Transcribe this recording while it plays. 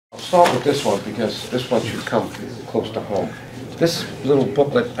start with this one because this one should come close to home. This little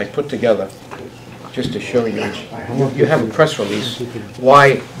booklet I put together just to show you. You have a press release.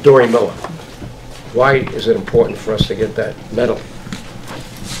 Why Dory Miller? Why is it important for us to get that medal?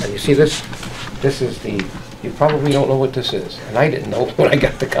 And you see this? This is the, you probably don't know what this is, and I didn't know when I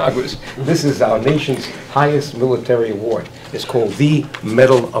got to Congress. This is our nation's highest military award. It's called the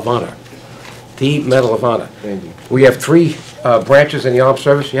Medal of Honor. The Medal of Honor. We have three branches in the armed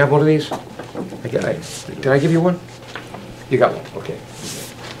service. You have one of these? Did I give you one? You got one, okay.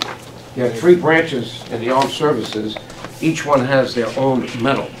 You have three branches in the armed services. Each one has their own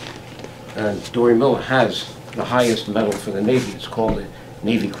medal. And Dory Miller has the highest medal for the Navy. It's called the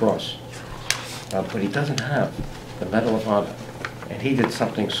Navy Cross. But he doesn't have the Medal of Honor. And he did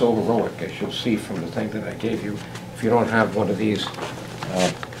something so heroic, as you'll see from the thing that I gave you. If you don't have one of these,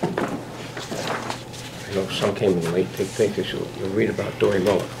 you know, some came in late, take this, you'll read about Dory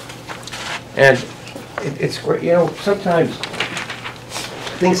Miller. And it's great, you know, sometimes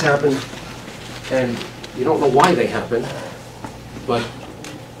things happen and you don't know why they happen, but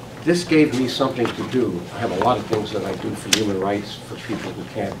this gave me something to do. I have a lot of things that I do for human rights, for people who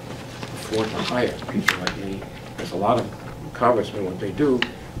can't afford to hire people like me. There's a lot of congressmen, what they do,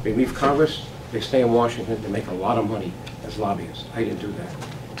 they leave Congress, they stay in Washington, they make a lot of money as lobbyists. I didn't do that.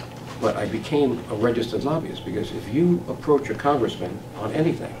 But I became a registered lobbyist because if you approach a congressman on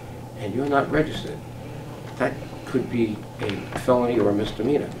anything and you're not registered, that could be a felony or a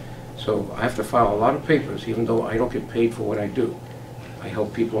misdemeanor. So I have to file a lot of papers even though I don't get paid for what I do. I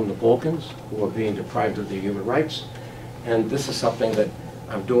help people in the Balkans who are being deprived of their human rights, and this is something that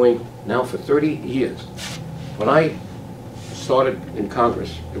I'm doing now for 30 years. When I started in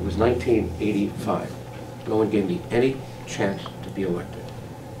Congress, it was 1985. No one gave me any chance to be elected.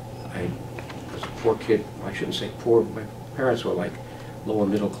 I was a poor kid. I shouldn't say poor. My parents were like lower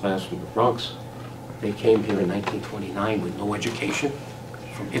middle class from the Bronx. They came here in 1929 with no education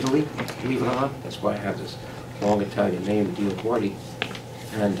from Italy, believe it or not. That's why I have this long Italian name, DioGuardi.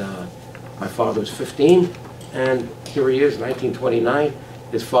 And my father was 15, and here he is, 1929.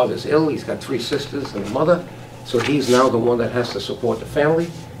 His father's ill. He's got 3 sisters and a mother. So he's now the one that has to support the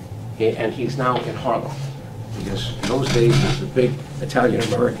family, and he's now in Harlem. Because in those days, there was a big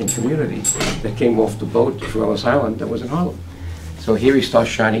Italian-American community that came off the boat to Ellis Island that was in Harlem. So here he starts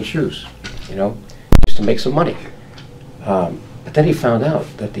shining shoes, you know, just to make some money. But then he found out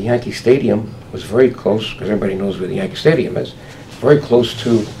that the Yankee Stadium was very close, because everybody knows where the Yankee Stadium is, very close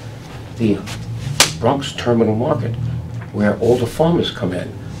to the Bronx Terminal Market, where all the farmers come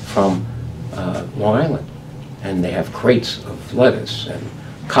in from Long Island. And they have crates of lettuce and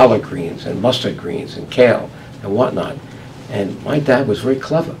collard greens and mustard greens and kale and whatnot. And my dad was very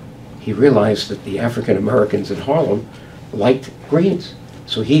clever. He realized that the African Americans in Harlem liked greens.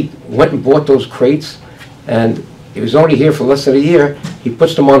 So he went and bought those crates, and he was only here for less than a year. He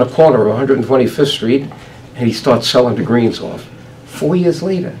puts them on a corner of 125th Street, and he starts selling the greens off. 4 years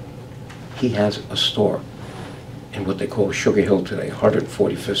later, he has a store in what they call Sugar Hill today,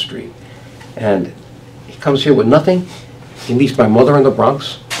 145th Street. And he comes here with nothing. He meets my mother in the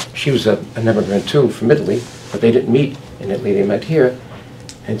Bronx. She was an immigrant too from Italy, but they didn't meet in Italy, they met here.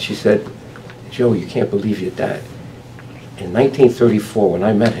 And she said, Joe, you can't believe your dad. In 1934, when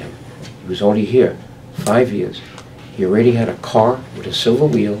I met him, he was only here 5 years. He already had a car with a silver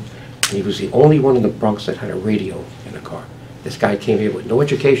wheel, and he was the only one in the Bronx that had a radio in a car. This guy came here with no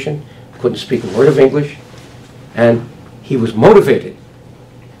education, couldn't speak a word of English, and he was motivated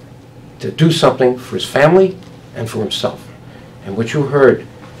to do something for his family and for himself. And what you heard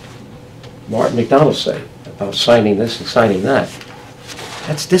Martin McDonald say about signing this and signing that,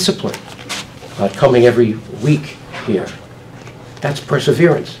 that's discipline. Coming every week here, that's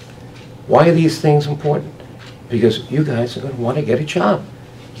perseverance. Why are these things important? Because you guys are going to want to get a job.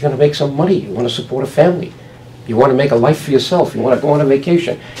 You're going to make some money. You want to support a family. You want to make a life for yourself. You want to go on a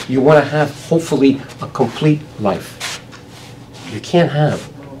vacation. You want to have, hopefully, a complete life. You can't have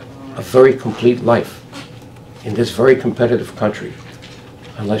a very complete life in this very competitive country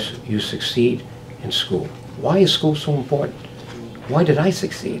unless you succeed in school. Why is school so important? Why did I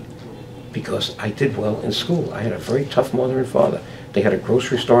succeed? Because I did well in school. I had a very tough mother and father. They had a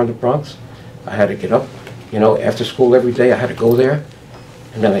grocery store in the Bronx. I had to get up, you know, after school every day. I had to go there.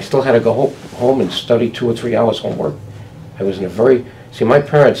 And then I still had to go home and study 2 or 3 hours homework. I was in a very, see, my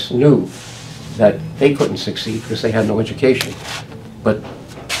parents knew that they couldn't succeed because they had no education. But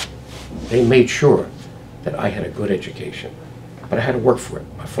they made sure that I had a good education. But I had to work for it.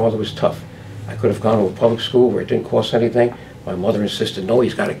 My father was tough. I could have gone to a public school where it didn't cost anything. My mother insisted, no,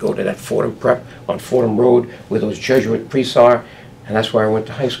 he's got to go to that Fordham Prep on Fordham Road where those Jesuit priests are. And that's where I went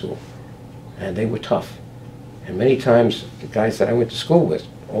to high school. And they were tough. And many times, the guys that I went to school with,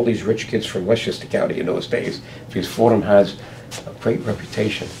 all these rich kids from Westchester County in those days, because Fordham has a great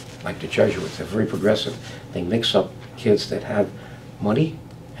reputation, like the Jesuits. They're very progressive. They mix up kids that have money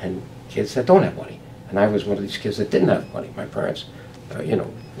and kids that don't have money. And I was one of these kids that didn't have money. My parents,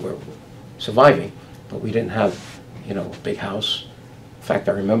 were surviving, but we didn't have, a big house. In fact,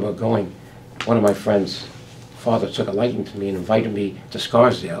 I remember one of my friends' father took a liking to me and invited me to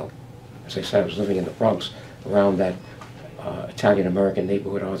Scarsdale. As I said, I was living in the Bronx, around that Italian-American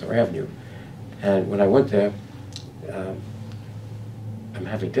neighborhood, Arthur Avenue. And when I went there, I'm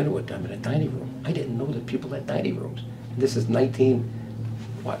having dinner with them in a dining room. I didn't know that people had dining rooms. And this is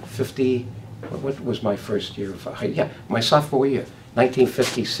 50, what was my first year of, my sophomore year,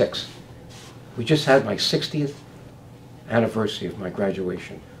 1956. We just had my 60th anniversary of my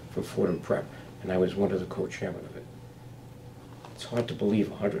graduation from Fordham Prep, and I was one of the co-chairmen of it. It's hard to believe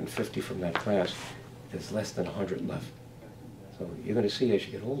 150 from that class. There's less than 100 left. So you're going to see as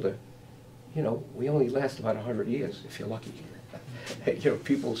you get older, we only last about 100 years, if you're lucky.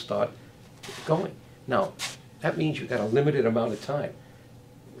 People start going. Now, that means you've got a limited amount of time.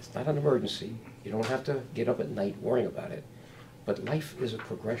 It's not an emergency. You don't have to get up at night worrying about it. But life is a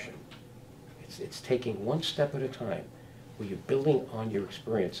progression. It's taking one step at a time, where you're building on your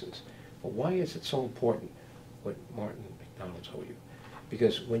experiences. But why is it so important, what Martin McDonald told you?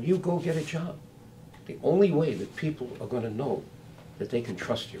 Because when you go get a job, the only way that people are going to know that they can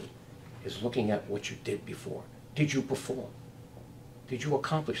trust you is looking at what you did before. Did you perform? Did you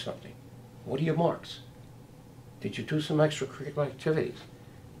accomplish something? What are your marks? Did you do some extracurricular activities?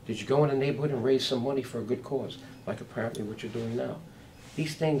 Did you go in a neighborhood and raise some money for a good cause, like apparently what you're doing now?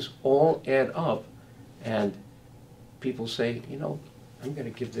 These things all add up, and people say, I'm going to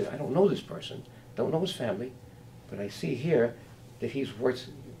give I don't know this person, don't know his family, but I see here that he's worth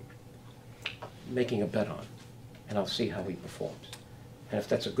making a bet on, and I'll see how he performs. And if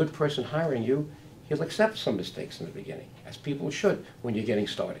that's a good person hiring you, he'll accept some mistakes in the beginning, as people should when you're getting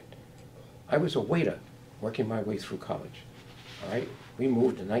started. I was a waiter working my way through college. All right? We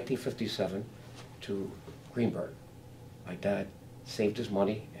moved in 1957 to Greenberg. My dad saved his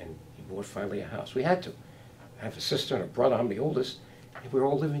money, and he bought finally a house. We had to. I have a sister and a brother. I'm the oldest, and we were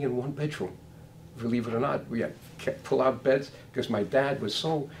all living in one bedroom. Believe it or not, we had pull-out beds because my dad was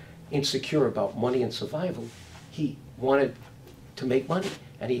so insecure about money and survival. He wanted to make money,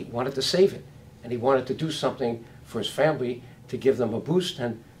 and he wanted to save it, and he wanted to do something for his family to give them a boost.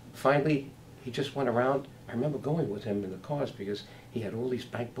 And finally, he just went around. I remember going with him in the cars because he had all these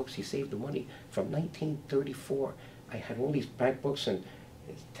bank books. He saved the money from 1934. I had all these bank books, and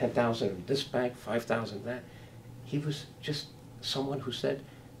 10,000 in this bank, 5,000 in that. He was just someone who said,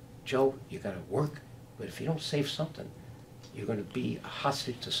 Joe, you got to work, but if you don't save something, you're going to be a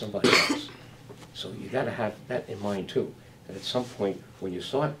hostage to somebody else. So you got to have that in mind too, that at some point when you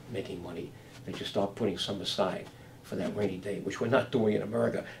start making money, that you start putting some aside for that rainy day, which we're not doing in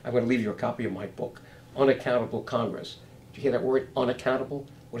America. I'm going to leave you a copy of my book, Unaccountable Congress. Do you hear that word, unaccountable?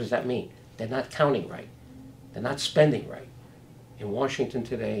 What does that mean? They're not counting right. They're not spending right. In Washington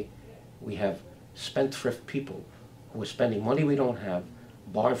today, we have spendthrift people who are spending money we don't have,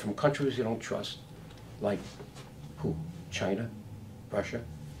 borrowing from countries you don't trust, like who? China, Russia,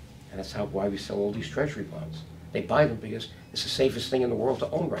 and that's why we sell all these treasury bonds. They buy them because it's the safest thing in the world to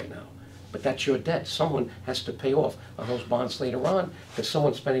own right now. But that's your debt. Someone has to pay off on those bonds later on because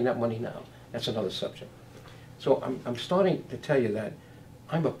someone's spending that money now. That's another subject. So I'm starting to tell you that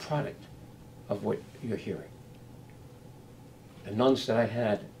I'm a product of what you're hearing. The nuns that I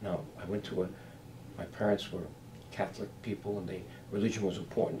had, now I went to my parents were Catholic people, and religion was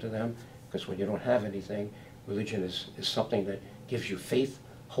important to them, because when you don't have anything, religion is something that gives you faith,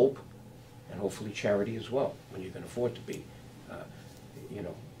 hope, and hopefully charity as well, when you can afford to be,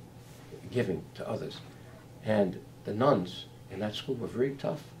 giving to others. And the nuns in that school were very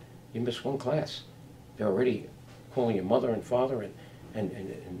tough. You miss one class, they're already calling your mother and father,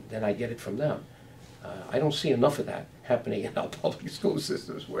 and then I get it from them. I don't see enough of that happening in our public school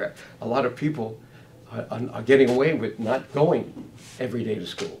systems, where a lot of people are getting away with not going every day to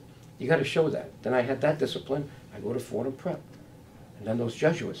school. You got to show that. Then I had that discipline. I go to Fordham Prep. And then those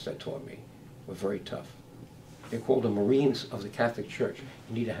Jesuits that taught me were very tough. They're called the Marines of the Catholic Church.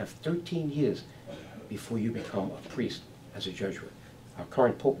 You need to have 13 years before you become a priest as a Jesuit. Our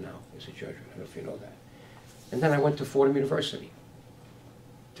current Pope now is a Jesuit. I don't know if you know that. And then I went to Fordham University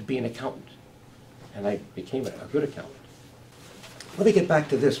to be an accountant. And I became a good accountant. Let me get back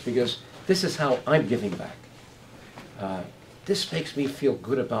to this, because this is how I'm giving back. This makes me feel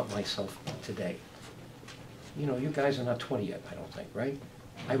good about myself today. You know, you guys are not 20 yet, I don't think, right?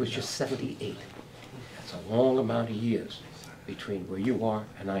 I was just 78. That's a long amount of years between where you are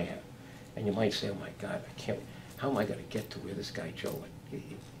and I am. And you might say, oh my God, I can't, how am I going to get to where this guy Joe went?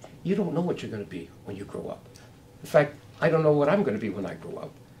 You don't know what you're going to be when you grow up. In fact, I don't know what I'm going to be when I grow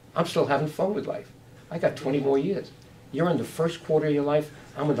up. I'm still having fun with life. I got 20 more years. You're in the first quarter of your life,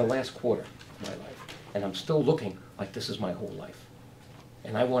 I'm in the last quarter of my life. And I'm still looking like this is my whole life.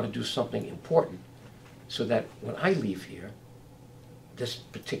 And I want to do something important so that when I leave here, this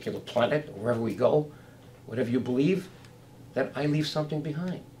particular planet, or wherever we go, whatever you believe, that I leave something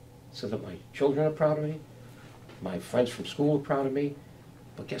behind. So that my children are proud of me, my friends from school are proud of me.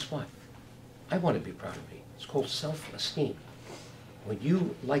 But guess what? I want to be proud of me. It's called self-esteem. When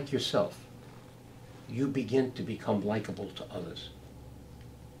you like yourself, you begin to become likable to others.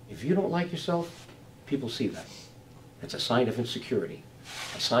 If you don't like yourself, people see that. It's a sign of insecurity,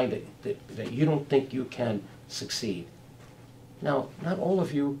 a sign that you don't think you can succeed. Now, not all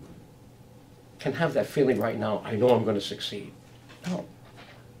of you can have that feeling right now, I know I'm going to succeed. No.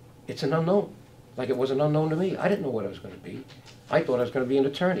 It's an unknown, like it was an unknown to me. I didn't know what I was going to be. I thought I was going to be an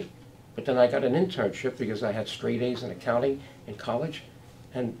attorney. But then I got an internship because I had straight A's in accounting in college,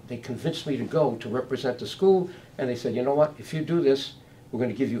 and they convinced me to go to represent the school, and they said, you know what, if you do this, we're going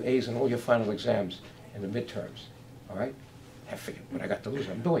to give you A's in all your final exams and the midterms, all right? I figured what I got to lose,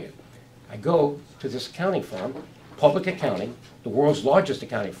 I'm doing it. I go to this accounting firm, public accounting, the world's largest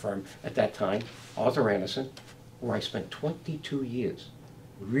accounting firm at that time, Arthur Anderson, where I spent 22 years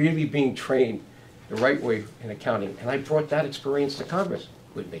really being trained the right way in accounting, and I brought that experience to Congress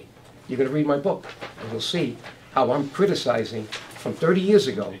with me. You're going to read my book, and you'll see how I'm criticizing from 30 years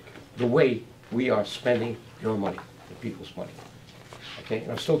ago the way we are spending your money, the people's money. Okay,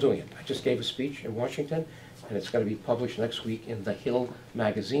 and I'm still doing it. I just gave a speech in Washington, and it's going to be published next week in The Hill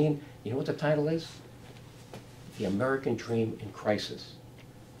magazine. You know what the title is? The American Dream in Crisis.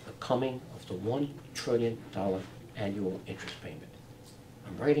 The Coming of the $1 Trillion Annual Interest Payment.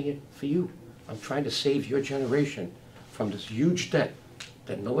 I'm writing it for you. I'm trying to save your generation from this huge debt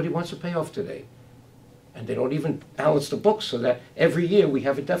that nobody wants to pay off today. And they don't even balance the books so that every year we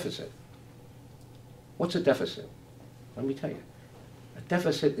have a deficit. What's a deficit? Let me tell you. A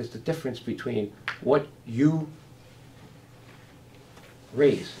deficit is the difference between what you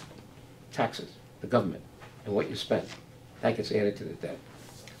raise, taxes, the government, and what you spend. That gets added to the debt.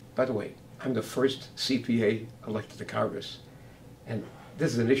 By the way, I'm the first CPA elected to Congress. And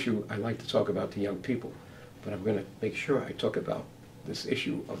this is an issue I like to talk about to young people, but I'm going to make sure I talk about this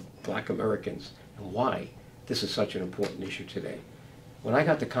issue of black Americans and why this is such an important issue today. When I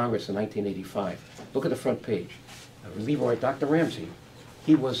got to Congress in 1985, look at the front page. Leroy, Dr. Ramsey,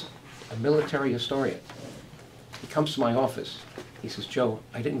 he was a military historian. He comes to my office. He says, Joe,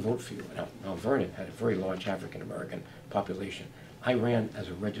 I didn't vote for you. Now Vernon had a very large African-American population. I ran as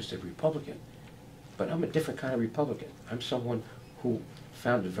a registered Republican, but I'm a different kind of Republican. I'm someone who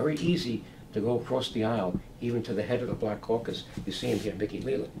found it very easy to go across the aisle, even to the head of the Black Caucus. You see him here, Mickey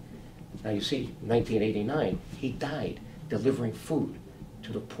Leland. Now you see, 1989, he died delivering food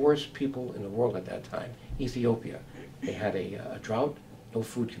to the poorest people in the world at that time, Ethiopia. They had a drought, no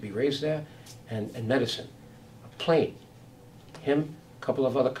food could be raised there, and medicine. A plane, him, a couple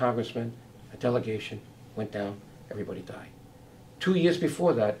of other congressmen, a delegation, went down, everybody died. 2 years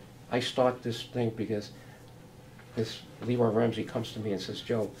before that, I start this thing because this Leroy Ramsey comes to me and says,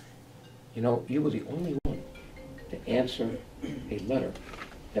 Joe, you know, you were the only one to answer a letter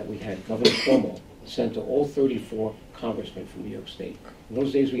that we had Governor Cuomo send to all 34 congressmen from New York State. In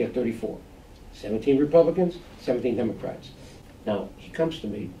those days we had 34. 17 Republicans, 17 Democrats. Now, he comes to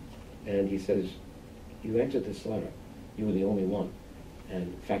me and he says, you answered this letter. You were the only one.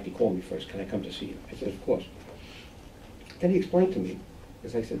 And in fact, he called me first, can I come to see you? I said, of course. Then he explained to me,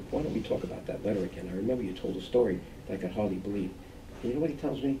 because I said, why don't we talk about that letter again? I remember you told a story that I could hardly believe. And you know what he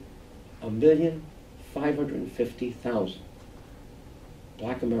tells me? 1,550,000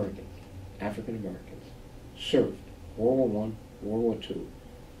 black Americans, African Americans, served World War I, World War II,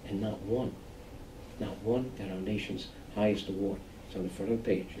 and not one got our nation's highest award. It's on the front of the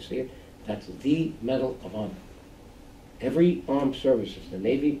page, you see it? That's the Medal of Honor. Every armed services, the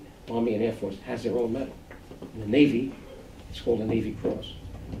Navy, Army, and Air Force has their own medal. In the Navy, it's called the Navy Cross.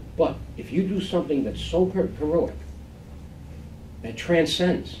 But if you do something that's so heroic, that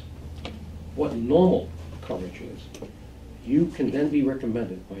transcends what normal courage is, you can then be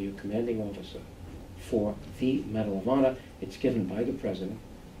recommended by your commanding officer for the Medal of Honor. It's given by the President.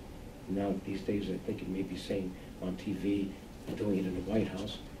 Now, these days, I think it may be saying on TV, doing it in the White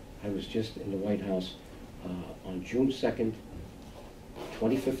House. I was just in the White House on June 2nd,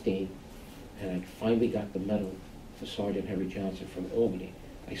 2015, and I finally got the medal for Sergeant Henry Johnson from Albany.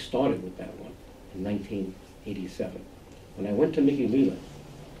 I started with that one in 1987. When I went to Mickey Leland,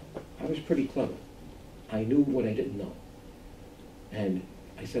 I was pretty clever. I knew what I didn't know. And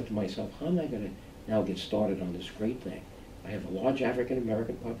I said to myself, how am I going to now get started on this great thing? I have a large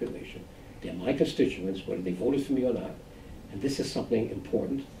African-American population. They're my constituents, whether they voted for me or not. And this is something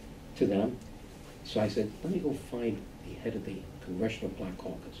important to them. So I said, let me go find the head of the Congressional Black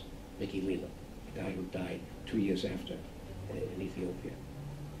Caucus, Mickey Leland, the guy who died 2 years after in Ethiopia.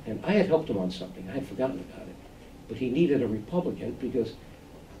 And I had helped him on something. I had forgotten about it. But he needed a Republican because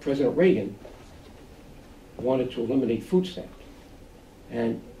President Reagan wanted to eliminate food stamps.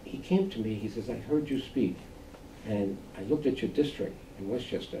 And he came to me, he says, I heard you speak, and I looked at your district in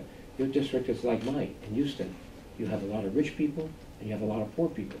Westchester. Your district is like mine in Houston. You have a lot of rich people, and you have a lot of poor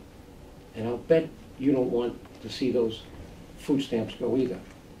people. And I'll bet you don't want to see those food stamps go either.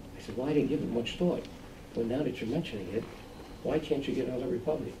 I said, well, I didn't give it much thought. Well, now that you're mentioning it, why can't you get another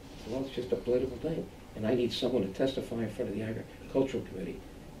Republican? Well, it's just a political thing. And I need someone to testify in front of the Agricultural Committee.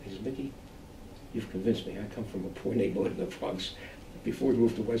 He says, Mickey, you've convinced me. I come from a poor neighborhood in the Bronx. Before we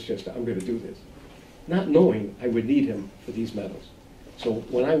moved to Westchester, I'm going to do this. Not knowing I would need him for these medals. So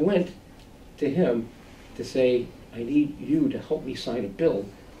when I went to him to say, I need you to help me sign a bill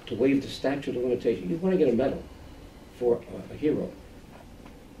to waive the statute of limitation. You want to get a medal for a hero,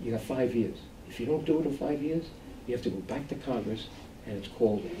 you have 5 years. If you don't do it in 5 years, you have to go back to Congress, and it's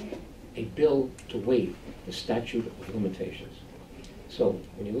called a bill to waive the statute of limitations. So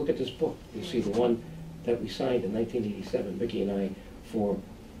when you look at this book, you see the one that we signed in 1987, Mickey and I, for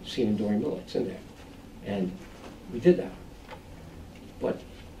Sean and Dory Miller. It's in there. And we did that. But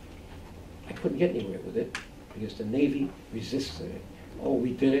I couldn't get anywhere with it because the Navy resisted it. Oh,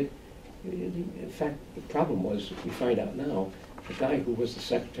 we did it. In fact, the problem was, we find out now, the guy who was the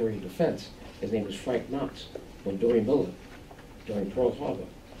Secretary of Defense, his name was Frank Knox, when Dory Miller, during Pearl Harbor,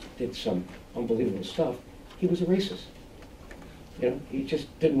 did some unbelievable stuff, he was a racist. You know, he just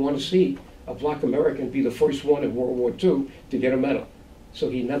didn't want to see a black American be the first one in World War II to get a medal. So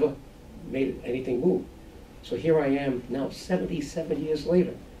he never made anything move. So here I am now 77 years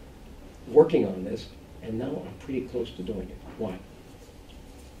later, working on this, and now I'm pretty close to doing it. Why?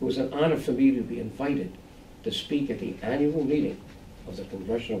 It was an honor for me to be invited to speak at the annual meeting of the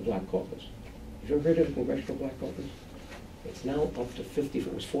Congressional Black Caucus. Have you ever heard of the Congressional Black Caucus? It's now up to 50,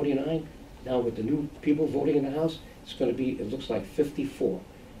 it was 49. Now with the new people voting in the House, it's going to be, it looks like 54.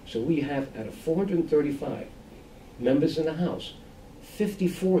 So we have, out of 435 members in the House,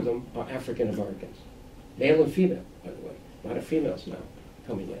 54 of them are African Americans. Male and female, by the way. A lot of females now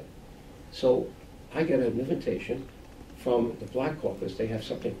coming in. So I got an invitation from the Black Caucus. They have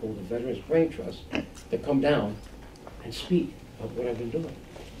something called the Veterans Brain Trust to come down and speak of what I've been doing.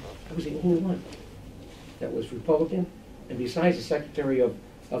 I was the only one that was Republican, and besides the Secretary of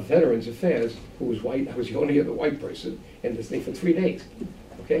Veterans Affairs, who was white, I was the only other white person in this thing for 3 days.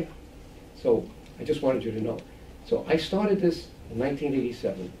 Okay? So I just wanted you to know. So I started this in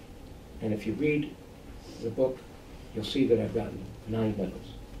 1987, and if you read the book, you'll see that I've gotten 9 medals.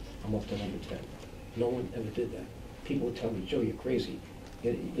 I'm up to number 10. No one ever did that. People would tell me, Joe, you're crazy.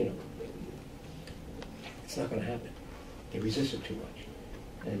 You know, it's not going to happen. They resist it too much.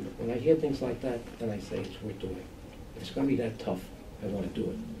 And when I hear things like that, then I say it's worth doing. If it's going to be that tough, I want to do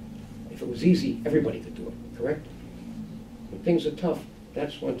it. If it was easy, everybody could do it, correct? When things are tough,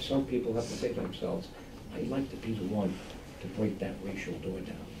 that's when some people have to say to themselves, I'd like to be the one to break that racial door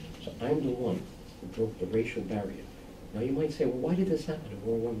down. So I'm the one who broke the racial barrier. Now you might say, well, why did this happen in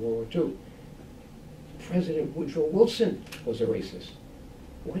World War I, World War II? President Woodrow Wilson was a racist.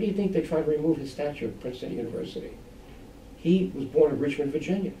 Why do you think they tried to remove his statue at Princeton University? He was born in Richmond,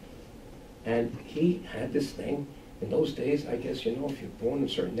 Virginia. And he had this thing. In those days, I guess, you know, if you're born in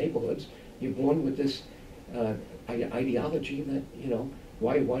certain neighborhoods, you're born with this ideology that, you know,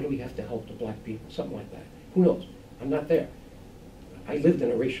 why do we have to help the black people? Something like that. Who knows? I'm not there. I lived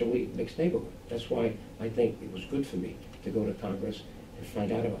in a racially mixed neighborhood. That's why I think it was good for me to go to Congress and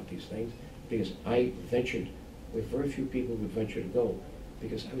find out about these things, because I ventured where very few people would venture to go,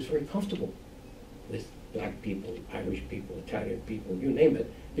 because I was very comfortable with black people, Irish people, Italian people, you name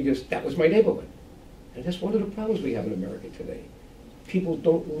it, because that was my neighborhood. And that's one of the problems we have in America today. People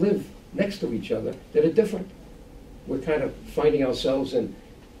don't live next to each other that are different. We're kind of finding ourselves in,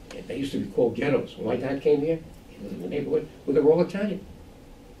 they used to be called ghettos. When my dad came here, he lived in a neighborhood where they were all Italian.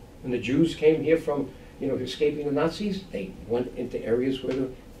 When the Jews came here from, you know, escaping the Nazis, they went into areas where there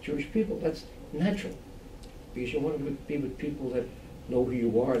were Jewish people. That's natural, because you want to be with people that know who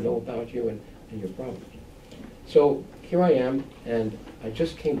you are, know about you, and your problems. So here I am, and I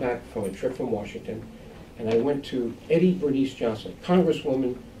just came back from a trip from Washington, and I went to Eddie Bernice Johnson,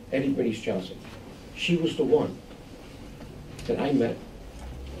 Congresswoman Eddie Bernice Johnson. She was the one that I met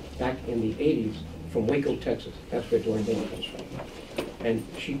back in the 80s from Waco, Texas. That's where Dory Miller comes from. And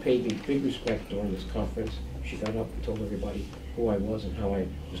she paid me big respect during this conference. She got up and told everybody who I was and how I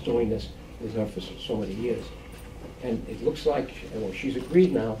was doing this with her for so many years. And it looks like, well, she's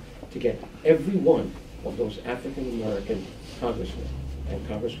agreed now to get every one of those African-American congressmen and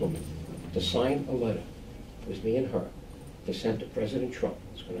congresswomen to sign a letter with me and her to send to President Trump.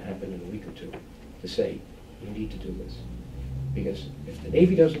 It's going to happen in a week or two, to say, you need to do this. Because if the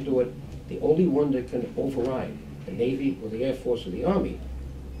Navy doesn't do it, the only one that can override the Navy or the Air Force or the Army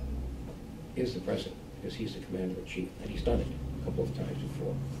is the President, because he's the Commander-in-Chief, and he's done it a couple of times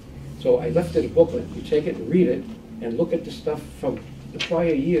before. So I left it a booklet. You take it and read it, and look at the stuff from the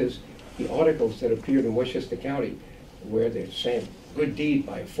prior years, the articles that appeared in Westchester County, where they're saying, good deed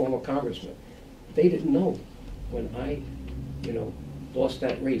by a former congressman. They didn't know when I, lost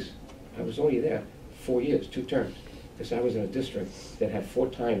that race. I was only there 4 years, 2 terms, because I was in a district that had 4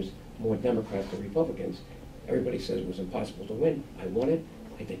 times more Democrats than Republicans. Everybody said it was impossible to win. I won it.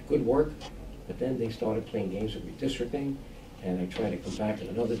 I did good work, but then they started playing games of redistricting, and I tried to come back in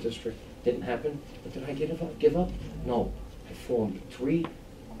another district. Didn't happen. But did I give up? No. I formed 3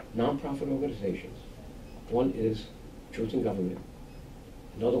 nonprofit organizations. One is Truth in Government.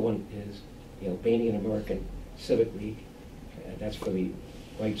 Another one is the Albanian American Civic League. That's for the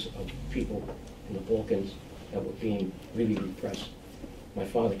rights of people in the Balkans that were being really repressed. My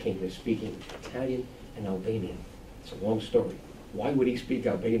father came here speaking Italian and Albanian. It's a long story. Why would he speak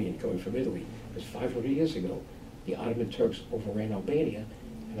Albanian coming from Italy? Because 500 years ago, the Ottoman Turks overran Albania,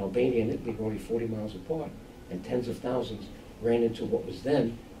 and Albania and Italy were only 40 miles apart, and tens of thousands ran into what was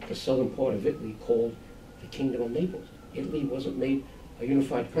then the southern part of Italy called the Kingdom of Naples. Italy wasn't made a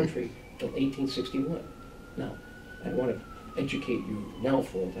unified country until 1861. Now, I don't want to educate you now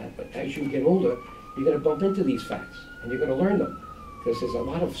for all that, but as you get older, you're going to bump into these facts, and you're going to learn them, because there's a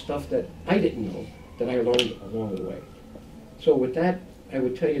lot of stuff that I didn't know that I learned along the way. So with that, I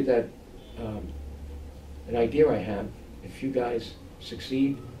would tell you that an idea I have, if you guys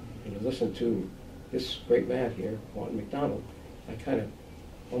succeed and you listen to this great man here, Martin McDonald, I kind of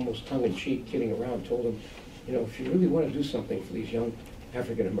almost tongue-in-cheek, kidding around, told him, if you really want to do something for these young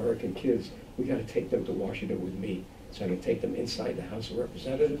African-American kids, we got to take them to Washington with me. So I can take them inside the House of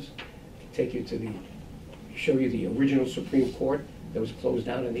Representatives, take you to show you the original Supreme Court that was closed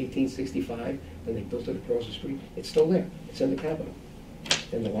down in 1865, then they built it across the street. It's still there. It's in the Capitol.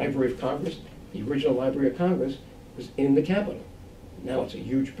 Then the Library of Congress, the original Library of Congress, was in the Capitol. Now it's a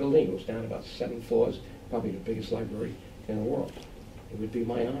huge building. It goes down about 7 floors, probably the biggest library in the world. It would be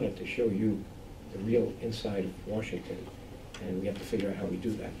my honor to show you the real inside of Washington, and we have to figure out how we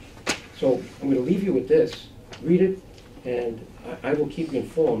do that. So I'm going to leave you with this. Read it, and I will keep you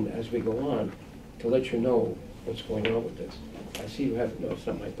informed as we go on to let you know what's going on with this. I see you have, no, it's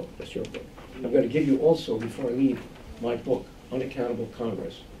not my book, that's your book. I'm going to give you also, before I leave, my book, Unaccountable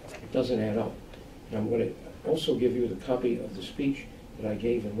Congress. It doesn't add up. And I'm going to also give you the copy of the speech that I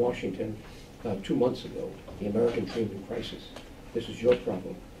gave in Washington about 2 months ago, The American Dream in Crisis. This is your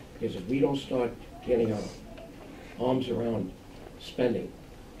problem, because if we don't start getting our arms around spending,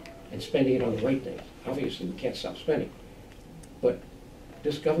 and spending it on the right things, obviously we can't stop spending. But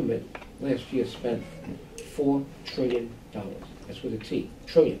this government last year spent $4 trillion. That's with a T,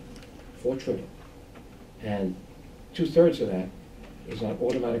 trillion, 4 trillion. And 2/3 of that is on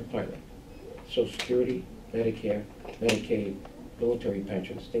automatic pilot. Social Security, Medicare, Medicaid, military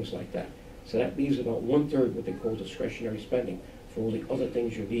pensions, things like that. So that leaves about 1/3 what they call discretionary spending for all the other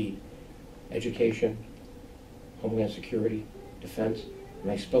things you need. Education, Homeland Security, defense, and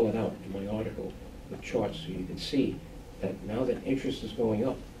I spell it out in my article with charts so you can see that now that interest is going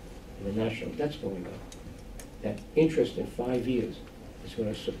up and the national debt's going up, that interest in 5 years is going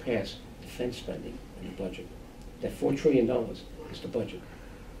to surpass defense spending in the budget. That $4 trillion is the budget.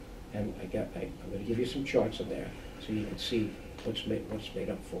 And I'm going to give you some charts in there so you can see what's made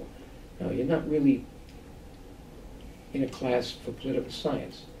up for. Now, you're not really in a class for political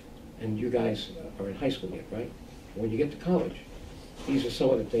science, and you guys are in high school yet, right? When you get to college, these are some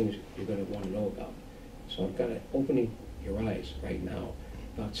of the things you're going to want to know about. So I'm kind of opening your eyes right now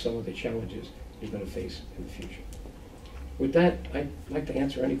about some of the challenges you're going to face in the future. With that, I'd like to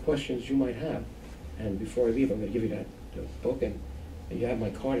answer any questions you might have. And before I leave, I'm going to give you the book, and you have my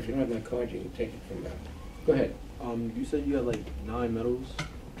card. If you don't have my card, you can take it from there. Go ahead. You said you had like 9 medals.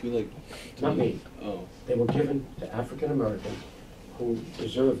 You Not me. Oh. They were given to African Americans who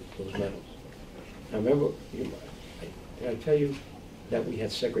deserved those medals. I remember, did I tell you that we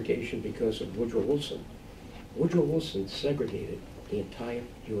had segregation because of Woodrow Wilson? Woodrow Wilson segregated the entire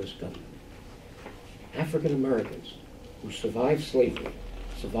U.S. government. African Americans who survived slavery,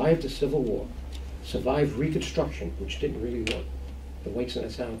 survived the Civil War, survived Reconstruction, which didn't really work. The whites in the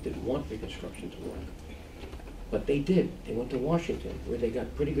South didn't want Reconstruction to work. But they did. They went to Washington, where they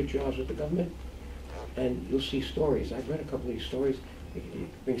got pretty good jobs with the government. And you'll see stories. I've read a couple of these stories.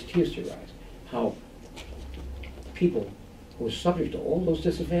 It brings tears to your eyes. How people who were subject to all those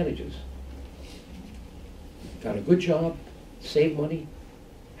disadvantages got a good job, saved money,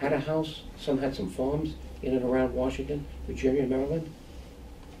 had a house. Some had some farms in and around Washington, Virginia, Maryland.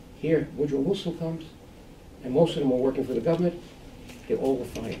 Here, Woodrow Wilson comes, and most of them were working for the government. They all were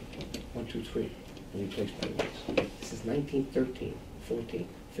fired. 1, 2, 3, and replaced by whites. This is 1913, 14,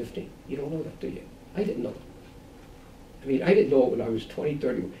 15. You don't know that, do you? I didn't know it. I mean, I didn't know it when I was 20,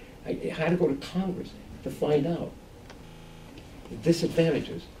 30. I had to go to Congress to find out the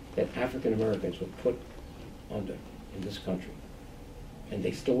disadvantages that African Americans were put under in this country. And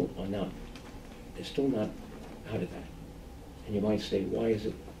they still are not. They're still not out of that. And you might say, why is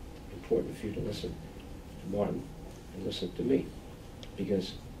it important for you to listen to Martin and listen to me?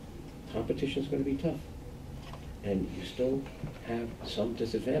 Because competition is going to be tough. And you still have some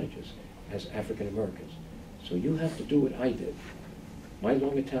disadvantages as African Americans. So you have to do what I did. My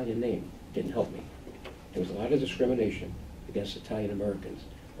long Italian name didn't help me. There was a lot of discrimination against Italian Americans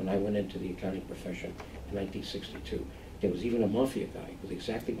when I went into the accounting profession in 1962. There was even a mafia guy with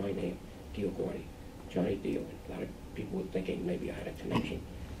exactly my name, DioGuardi, Johnny Dio. A lot of people were thinking maybe I had a connection.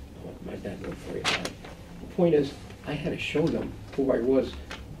 My dad worked very hard. The point is, I had to show them who I was,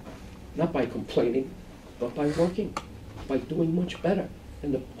 not by complaining, but by working, by doing much better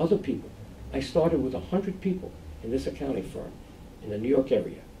than the other people. I started with 100 people in this accounting firm in the New York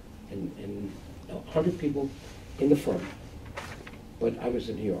area, and 100 people in the firm. But I was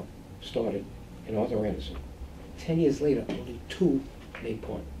in New York, started in Arthur Anderson. 10 years later, only 2 made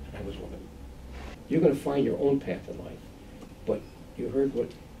part, and I was one of them. You're going to find your own path in life, but you heard what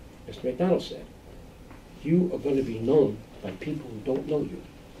Mr. McDonald said. You are going to be known by people who don't know you,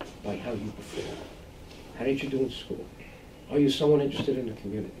 by how you perform. How did you do in school? Are you someone interested in the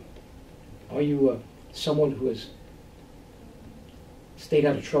community? Are you someone who has stayed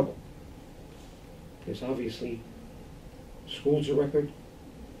out of trouble? Because obviously, school's a record,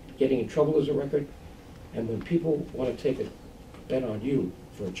 getting in trouble is a record, and when people want to take a bet on you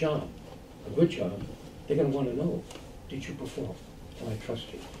for a job, a good job, they're going to want to know, did you perform? Can I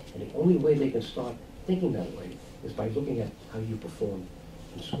trust you? And the only way they can start thinking that way is by looking at how you perform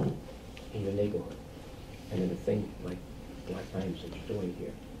in school, in your neighborhood, and in a thing like Black Diamonds that you're doing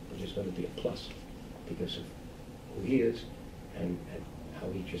here, which is going to be a plus because of who he is and how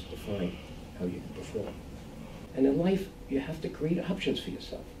he just defined how you can perform. And in life, you have to create options for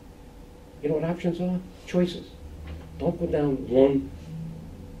yourself. You know what options are? Choices. Don't go down one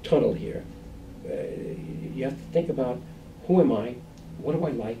tunnel here. You have to think about, who am I? What do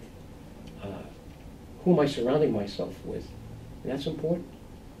I like? Who am I surrounding myself with? And that's important.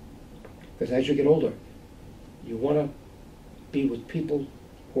 Because as you get older, you want to be with people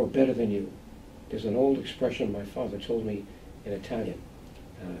who are better than you. There's an old expression my father told me in Italian.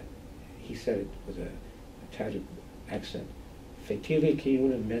 He said it with an Italian accent. Fetile che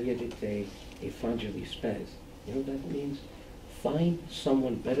una meglio di te e fangeli spes. You know what that means? Find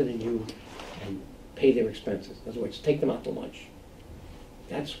someone better than you and pay their expenses. In other words, take them out to lunch.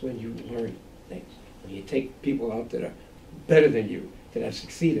 That's when you learn things. When you take people out that are better than you, that have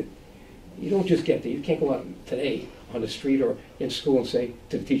succeeded. You don't just get there. You can't go out today on the street or in school and say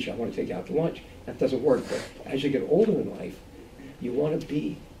to the teacher, I want to take you out to lunch. That doesn't work. But as you get older in life, you want to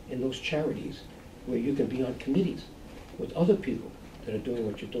be in those charities where you can be on committees with other people that are doing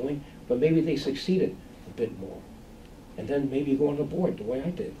what you're doing, but maybe they succeeded a bit more. And then maybe you go on the board the way I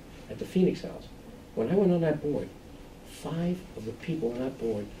did at the Phoenix House. When I went on that board, 5 of the people on that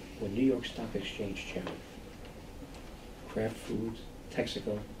board were New York Stock Exchange chairman. Kraft Foods,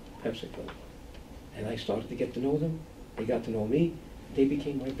 Texaco, PepsiCo. And I started to get to know them. They got to know me. They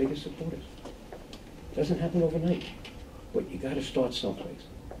became my biggest supporters. It doesn't happen overnight, but you got to start someplace.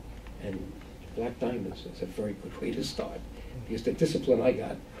 And Black Diamonds is a very good way to start, because the discipline I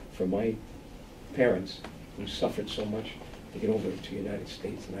got from my parents, who suffered so much to get over to the United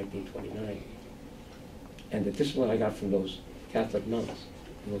States in 1929, and the discipline I got from those Catholic nuns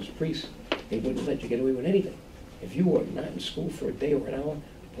and those priests, they wouldn't let you get away with anything. If you were not in school for a day or an hour,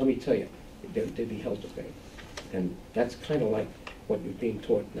 let me tell you, they'd be held to pay. And that's kind of like what you're being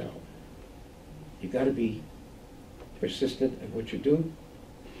taught now. You got to be persistent in what you do.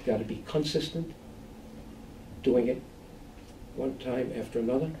 You got to be consistent. doing it one time after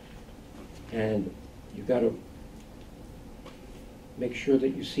another, and you got to make sure that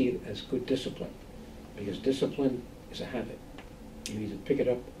you see it as good discipline, because discipline is a habit. You either pick it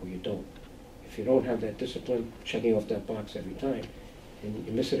up or you don't. If you don't have that discipline, checking off that box every time, and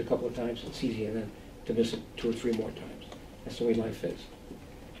you miss it a couple of times, it's easier then to miss it 2 or 3 more times. That's the way life is.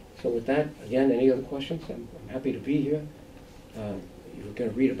 So with that, again, any other questions? I'm happy to be here. You're going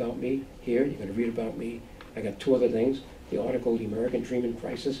to read about me here. You're going to read about me. I got 2 other things. The article, The American Dream in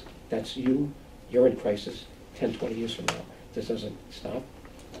Crisis. That's you. You're in crisis 10, 20 years from now. This doesn't stop.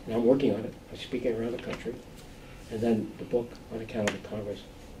 And I'm working on it. I'm speaking around the country. And then the book, Unaccountable Congress,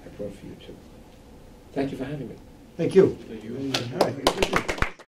 I wrote for you too. Thank you for having me. Thank you. Thank you. All right.